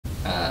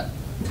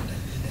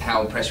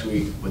how impressed were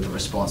you with the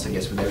response, I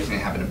guess, with everything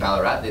that happened in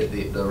Ballarat,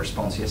 the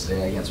response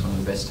yesterday against one of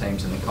the best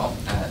teams in the comp?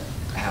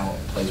 How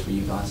pleased were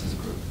you guys as a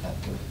group?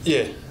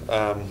 Yeah,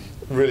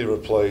 really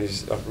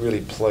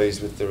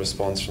pleased with the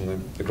response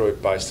from the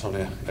group based on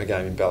our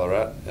game in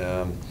Ballarat.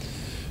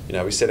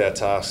 We set our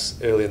tasks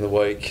early in the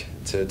week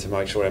to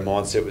make sure our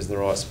mindset was in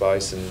the right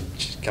space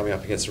and coming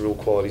up against a real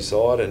quality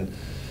side, and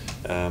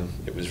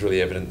it was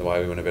really evident the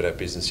way we went about our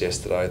business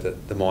yesterday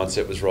that the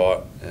mindset was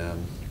right,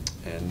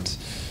 and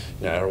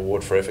our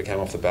reward for effort came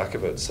off the back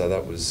of it. So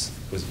that was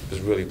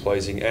really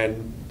pleasing,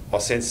 and I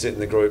sensed it in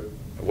the group.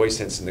 We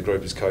sensed in the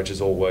group as coaches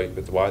all week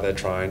with the way they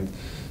trained,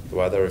 the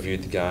way they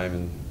reviewed the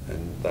game,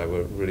 and they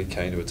were really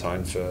keen to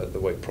atone for the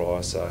week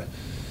prior. So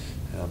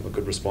a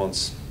good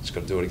response. Just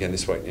got to do it again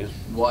this week now.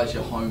 Why is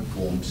your home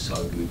form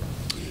so good?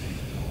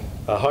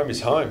 Home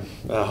is home.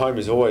 Home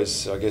is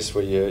always, I guess,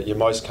 where you're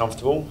most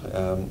comfortable.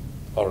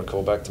 I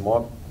recall back to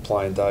my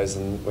playing days,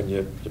 and when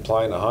you're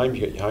playing at home,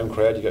 you got your home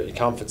crowd, you got your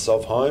comforts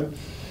of home.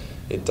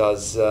 It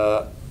does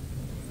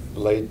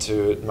lead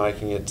to it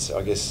making it,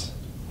 I guess,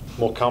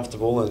 more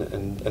comfortable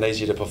and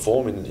easier to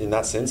perform in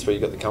that sense, where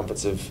you've got the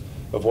comforts of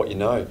what you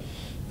know.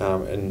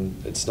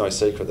 And it's no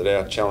secret that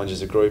our challenge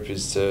as a group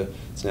is to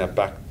now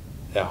back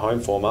our home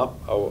form up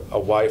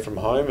away from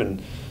home,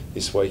 and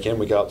this weekend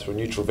we go up to a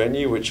neutral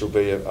venue, which will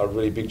be a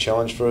really big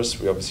challenge for us.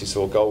 We obviously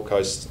saw Gold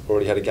Coast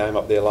already had a game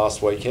up there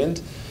last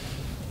weekend,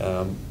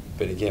 but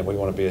again, we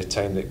want to be a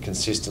team that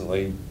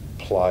consistently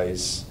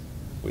plays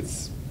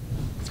with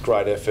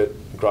great effort,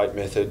 great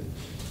method,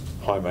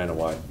 home and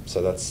away.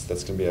 So that's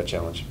going to be our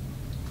challenge.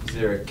 Is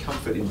there a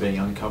comfort in being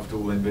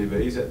uncomfortable in BB?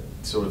 Is that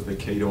sort of the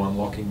key to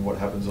unlocking what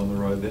happens on the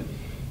road then?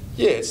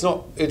 Yeah, it's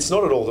not at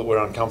all that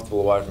we're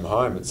uncomfortable away from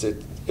home.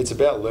 It's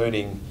about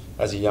learning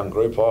as a young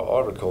group.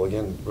 I recall,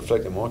 again,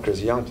 reflecting on my career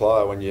as a young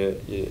player, when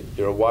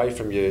you're away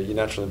from your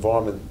natural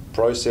environment,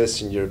 process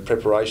and your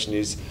preparation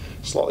is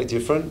slightly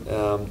different.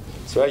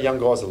 So our young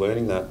guys are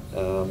learning that,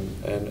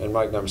 and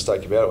make no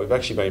mistake about it, we've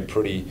actually been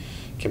pretty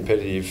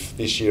competitive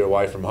this year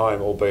away from home,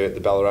 albeit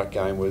the Ballarat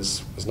game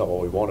was not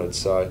what we wanted.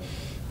 So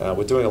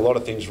we're doing a lot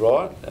of things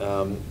right,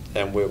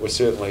 and we're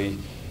certainly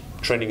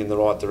trending in the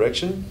right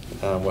direction.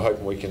 We're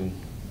hoping we can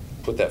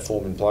put that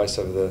form in place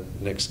over the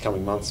next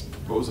coming months.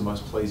 What was the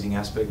most pleasing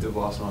aspect of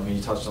last night? I mean,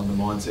 you touched on the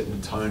mindset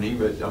and toning,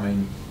 but I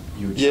mean,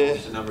 you were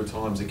challenged a number of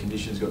times, the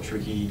conditions got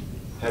tricky.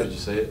 How did you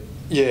see it?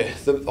 Yeah,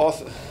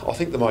 I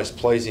think the most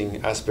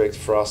pleasing aspect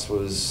for us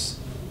was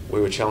we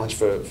were challenged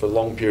for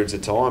long periods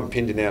of time,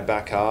 pinned in our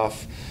back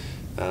half,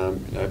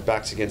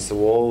 backs against the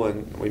wall,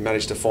 and we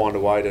managed to find a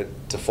way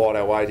to fight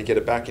our way to get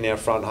it back in our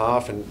front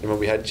half, and when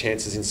we had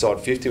chances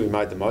inside 50, we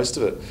made the most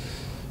of it.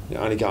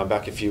 Only going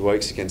back a few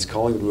weeks against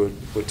Collingwood,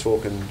 we're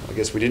talking, I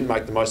guess we didn't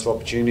make the most of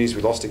opportunities,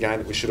 we lost a game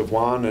that we should have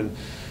won,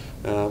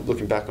 and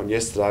looking back on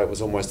yesterday, it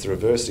was almost the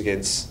reverse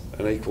against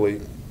an equally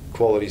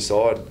quality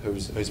side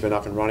who's been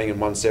up and running and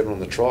won 7 on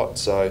the trot.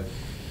 So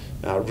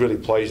really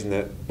pleasing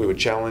that we were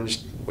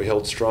challenged, we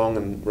held strong,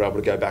 and were able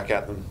to go back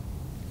at them.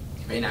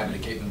 Being able to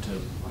keep them to,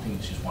 I think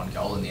it's just one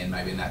goal in the end,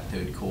 maybe in that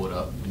third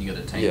quarter, when you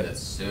got a team that's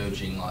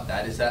surging like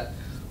that, is that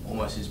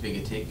almost as big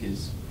a tick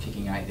as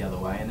kicking 8 the other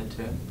way in a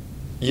turn?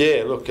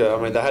 Yeah, look,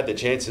 I mean, they had their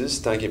chances,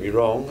 don't get me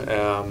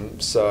wrong.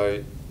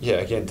 So, yeah,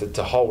 again,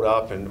 to hold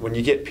up, and when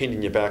you get pinned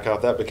in your back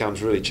half, that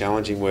becomes really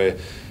challenging, where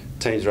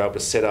teams are able to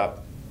set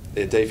up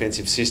their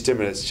defensive system,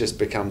 and it just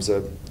becomes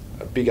a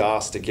big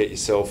ask to get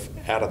yourself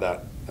out of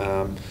that.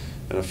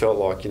 And I felt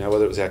like,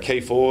 whether it was our key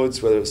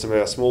forwards, whether it was some of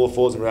our smaller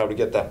forwards, and we were able to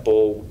get that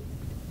ball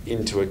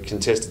into a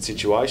contested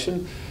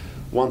situation,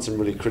 won some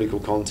really critical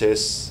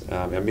contests.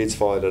 Our mids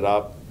followed it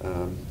up,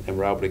 and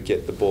we're able to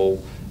get the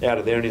ball out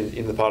of there and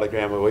in the part of the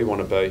ground where we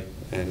want to be.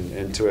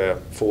 And to our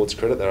forwards'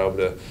 credit, they're able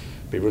to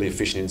be really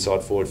efficient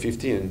inside forward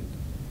 50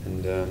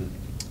 and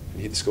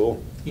hit the score.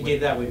 You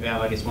did that with,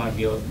 I guess, one of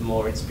your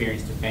more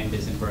experienced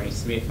defenders in Berlo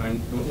Smith. And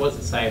what does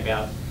it say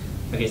about,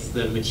 I guess,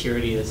 the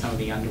maturity that some of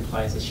the younger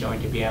players are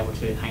showing to be able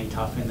to hang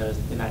tough in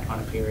that kind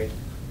of period?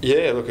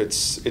 Yeah, look,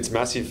 it's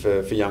massive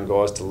for young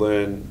guys to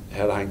learn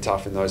how to hang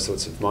tough in those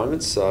sorts of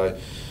moments. So,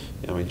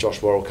 I mean,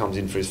 Josh Worrell comes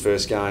in for his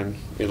first game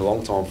in a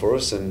long time for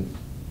us, and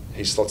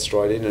he slots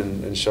straight in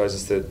and shows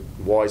us that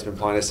why he's been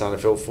playing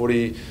SNFL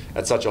footy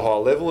at such a high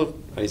level,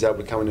 and he's able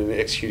to come in and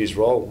execute his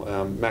role.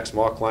 Max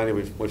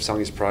Michelini, we've sung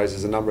his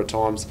praises a number of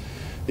times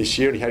this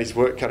year, and he had his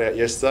work cut out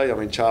yesterday. I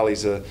mean,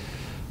 Charlie's a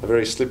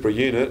very slippery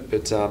unit,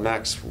 but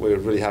Max, we were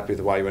really happy with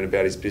the way he went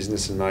about his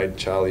business and made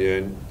Charlie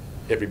earn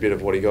every bit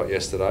of what he got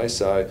yesterday.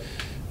 So,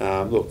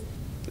 look,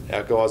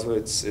 our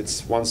guys,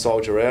 it's one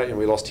soldier out, and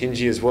we lost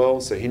Hingy as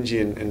well. So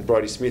Hingy and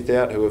Brodie Smith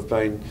out, who have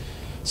been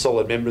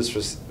solid members for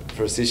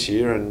us this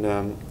year, and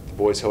the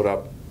boys held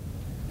up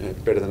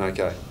better than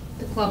okay.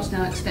 The club's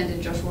now extended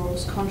Josh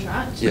Worrell's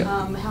contract. Yeah.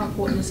 How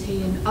important is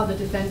he and other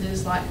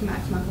defenders like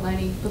Max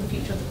Michelini for the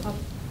future of the club?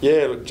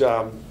 Yeah, look,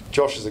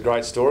 Josh is a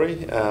great story.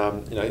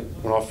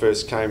 When I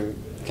first came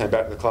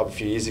back to the club a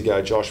few years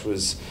ago, Josh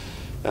was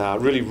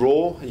really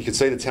raw. You could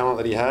see the talent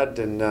that he had,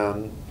 and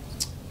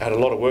had a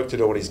lot of work to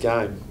do on his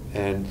game.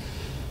 And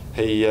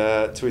he,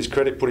 to his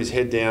credit, put his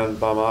head down,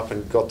 bum up,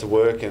 and got to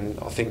work. And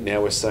I think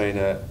now we're seeing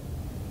a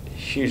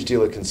huge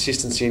deal of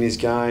consistency in his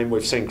game.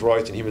 We've seen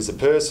growth in him as a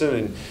person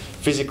and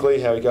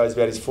physically, how he goes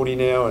about his footy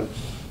now. And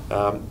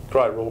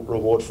great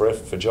reward for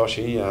effort for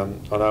Joshy.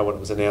 I know when it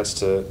was announced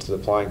to the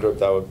playing group,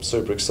 they were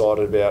super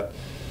excited about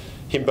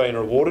him being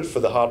rewarded for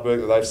the hard work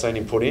that they've seen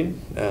him put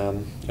in.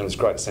 And it was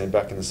great to see him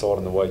back in the side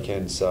on the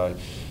weekend. So,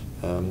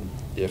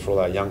 yeah, for all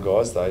our young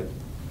guys,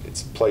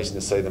 it's pleasing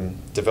to see them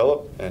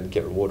develop and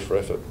get reward for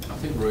effort. I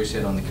think Roo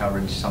said on the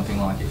coverage something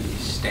like his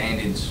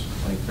standards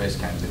when he first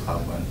came to the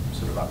club weren't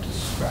sort of up to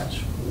scratch.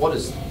 What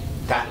does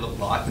that look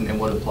like, and then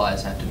what do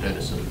players have to do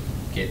to sort of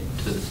get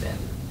to the standard?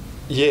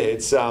 Yeah,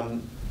 it's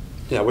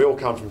we all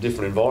come from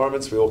different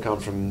environments. We all come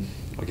from,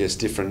 I guess,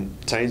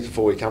 different teams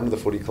before we come to the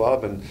footy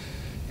club, and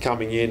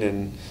coming in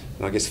and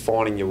I guess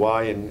finding your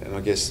way and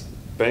I guess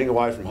being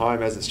away from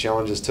home has its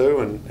challenges too,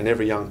 and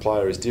every young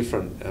player is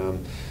different.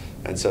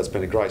 And so it's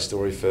been a great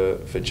story for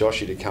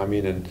Joshy to come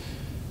in and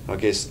I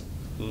guess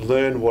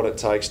learn what it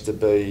takes to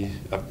be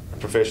a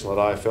professional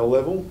at AFL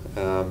level.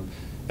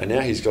 And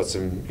now he's got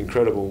some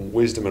incredible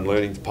wisdom and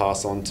learning to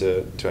pass on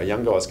to our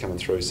young guys coming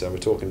through. So we're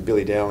talking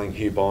Billy Dowling,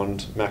 Hugh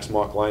Bond, Max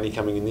Michaelini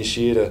coming in this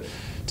year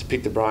to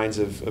pick the brains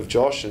of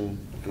Josh and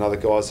other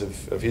guys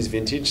of his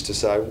vintage to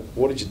say,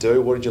 what did you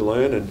do, what did you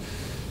learn, and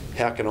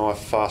how can I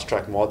fast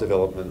track my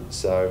development?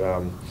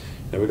 So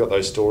we've got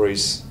those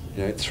stories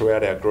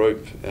throughout our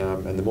group,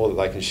 and the more that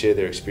they can share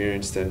their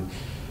experience, then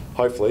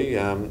hopefully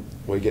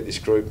we get this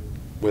group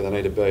where they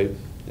need to be.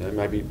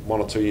 Maybe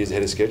 1 or 2 years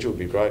ahead of schedule would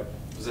be great.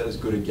 Was that as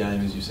good a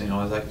game as you've seen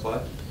Isaac play?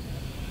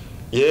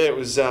 Yeah, it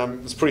was a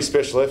pretty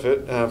special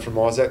effort from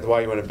Isaac, the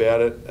way he went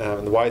about it,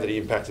 and the way that he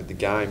impacted the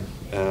game,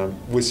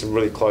 with some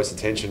really close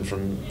attention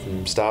from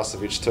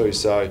Starcevic too.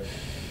 So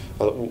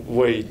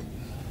we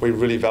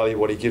really value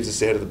what he gives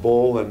us ahead of the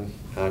ball, and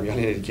you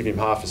only need to give him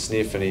half a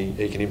sniff and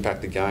he can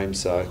impact the game.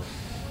 So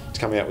to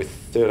come out with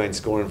 13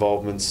 score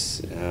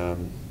involvements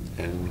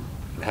and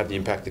have the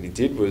impact that he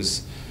did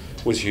was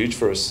huge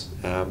for us.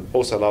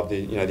 Also loved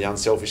the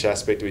unselfish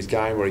aspect of his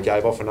game, where he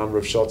gave off a number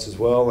of shots as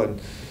well,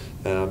 and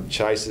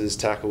chases,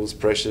 tackles,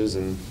 pressures,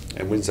 and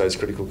wins those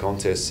critical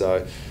contests.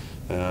 So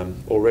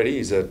already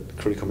he's a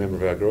critical member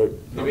of our group.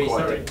 Going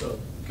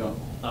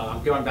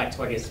back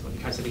to, I guess, what you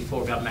said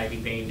before about maybe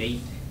being a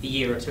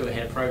year or two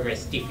ahead of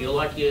progress, do you feel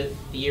like you're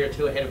a year or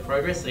two ahead of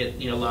progress?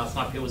 Last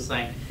night people were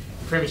saying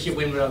the premiership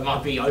window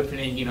might be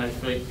opening,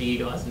 for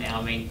you guys now.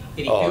 I mean,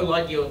 did you feel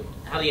like you're...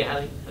 How do you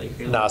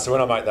feel? No, so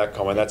when I make that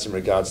comment, that's in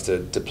regards to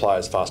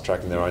players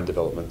fast-tracking their own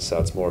development. So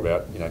it's more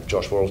about,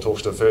 Josh Worrell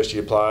talks to a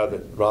first-year player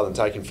that rather than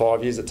taking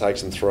 5 years, it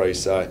takes them 3.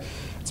 So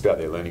it's about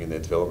their learning and their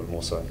development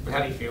more so.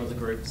 How do you feel the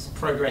group's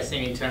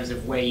progressing in terms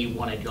of where you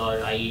want to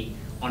go? Are you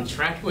on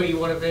track where you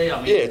want to be?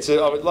 Yeah,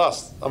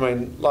 last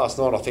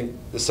night I think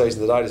the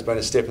season to date has been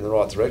a step in the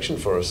right direction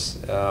for us.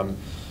 And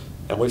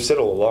we've said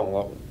all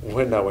along,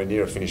 we're nowhere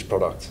near a finished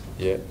product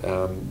yet.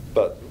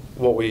 But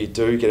what we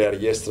do get out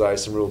of yesterday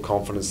is some real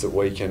confidence that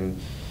we can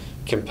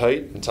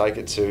compete and take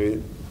it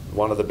to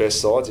one of the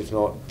best sides, if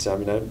not,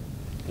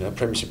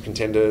 premiership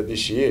contender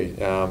this year.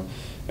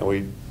 And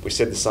we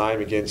said the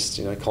same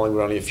against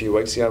Collingwood only a few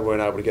weeks ago. We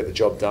weren't able to get the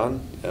job done.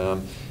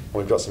 And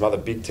we've got some other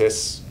big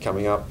tests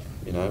coming up,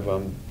 in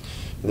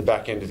the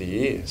back end of the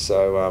year.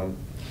 So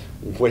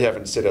we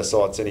haven't set our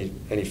sights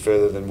any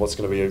further than what's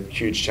going to be a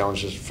huge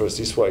challenge for us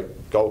this week.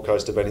 Gold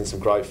Coast have been in some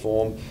great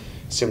form.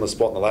 Similar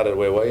spot in the ladder to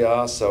where we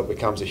are, so it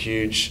becomes a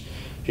huge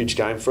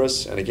game for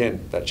us. And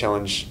again, that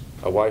challenge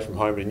away from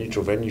home in a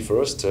neutral venue for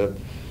us to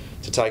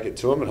take it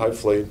to them and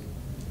hopefully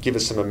give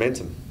us some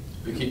momentum.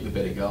 Who kicked the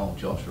better goal,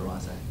 Josh or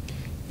Isaac?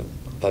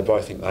 They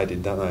both think they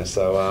did, don't they?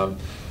 So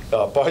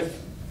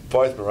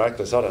both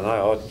miraculous. I don't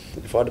know.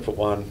 If I had to put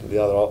one or the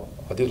other,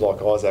 I did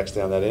like Isaac's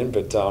down that end,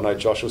 but I know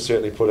Josh will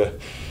certainly put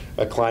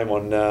a claim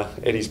on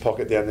Eddie's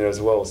pocket down there as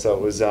well. So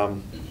it was.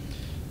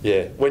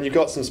 Yeah, when you've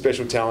got some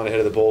special talent ahead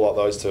of the ball like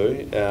those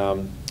two,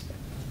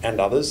 and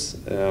others,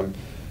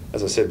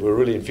 as I said, we're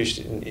really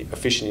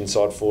efficient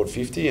inside forward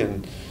 50,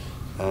 and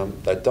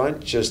they don't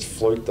just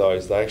fluke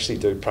those, they actually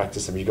do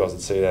practice them. You guys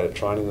would see it out at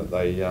training that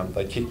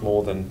they kick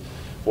more than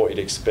what you'd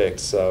expect.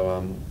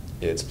 So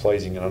yeah, it's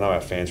pleasing, and I know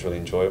our fans really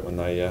enjoy it when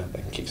they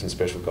can kick some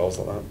special goals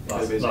like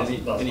that. Is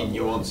there any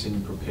nuance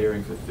in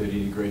preparing for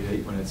 30-degree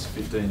heat when it's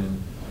 15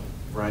 and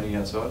raining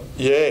outside?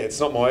 Yeah, it's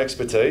not my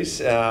expertise,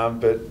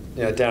 but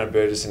Darren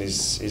Burgess and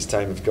his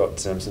team have got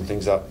some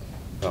things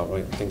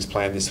things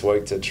planned this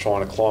week to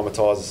try and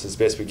acclimatise us as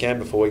best we can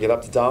before we get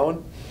up to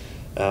Darwin.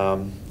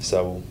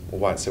 So we'll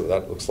wait and see what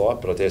that looks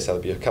like, but I dare say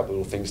there'll be a couple of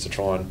little things to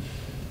try and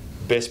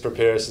best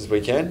prepare us as we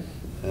can.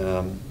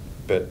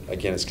 But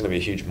again, it's going to be a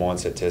huge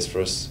mindset test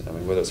for us. I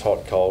mean, whether it's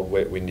hot, cold,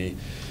 wet, windy,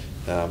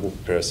 we'll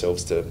prepare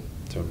ourselves to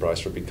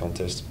embrace for a big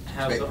contest.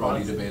 Expect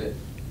Roddy to beat it?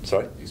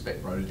 Sorry?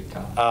 Expect Roddy to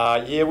come?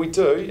 Yeah, we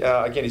do.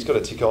 Again, he's got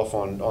to tick off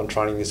on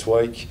training this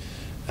week.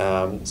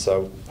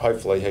 So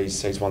hopefully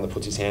he's one that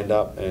puts his hand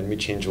up, and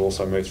Mitch Hinge will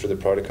also move through the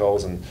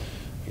protocols, and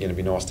again, it'd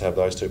be nice to have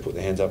those two put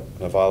their hands up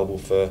and available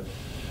for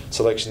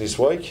selection this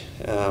week,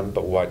 but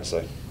we'll wait and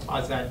see.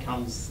 Isaac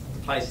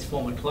plays his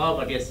former club.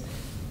 I guess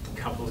a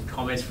couple of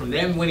comments from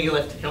them when he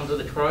left to come to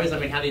the Crows. I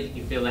mean, how do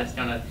you feel that's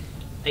going to...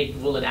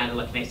 Will it add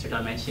like an extra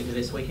dimension to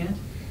this weekend?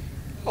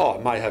 Oh,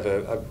 it may have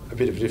a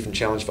bit of a different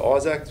challenge for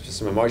Isaac,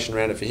 some emotion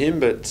around it for him,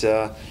 but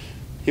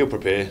he'll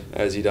prepare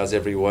as he does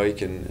every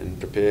week and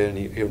prepare, and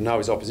he'll know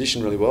his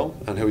opposition really well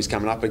and who he's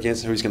coming up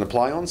against and who he's going to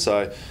play on,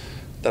 so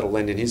that'll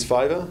lend in his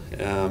favour.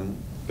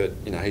 But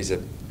you know, he's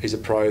a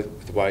pro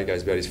with the way he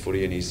goes about his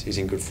footy, and he's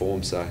in good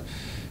form, so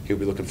he'll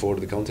be looking forward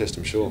to the contest,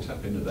 I'm sure. Do you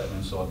tap into that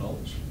inside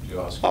knowledge? Do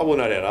you ask him? Oh, well,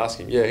 no doubt ask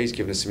him. Yeah, he's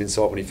given us some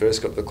insight when he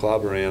first got to the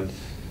club around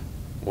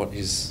what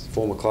his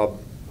former club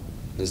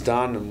has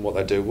done and what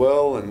they do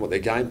well and what their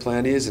game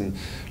plan is, and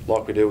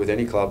like we do with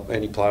any club,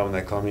 any player when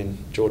they come in,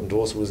 Jordan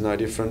Dawson was no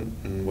different,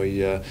 and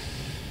we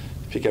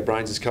pick our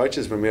brains as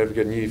coaches when we ever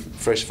get a new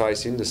fresh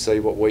face in to see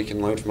what we can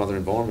learn from other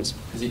environments.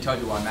 Has he told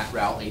you why Matt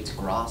Rowell eats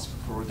grass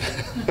before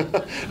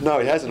he No,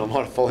 he hasn't. I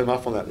might follow him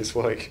up on that this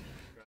week.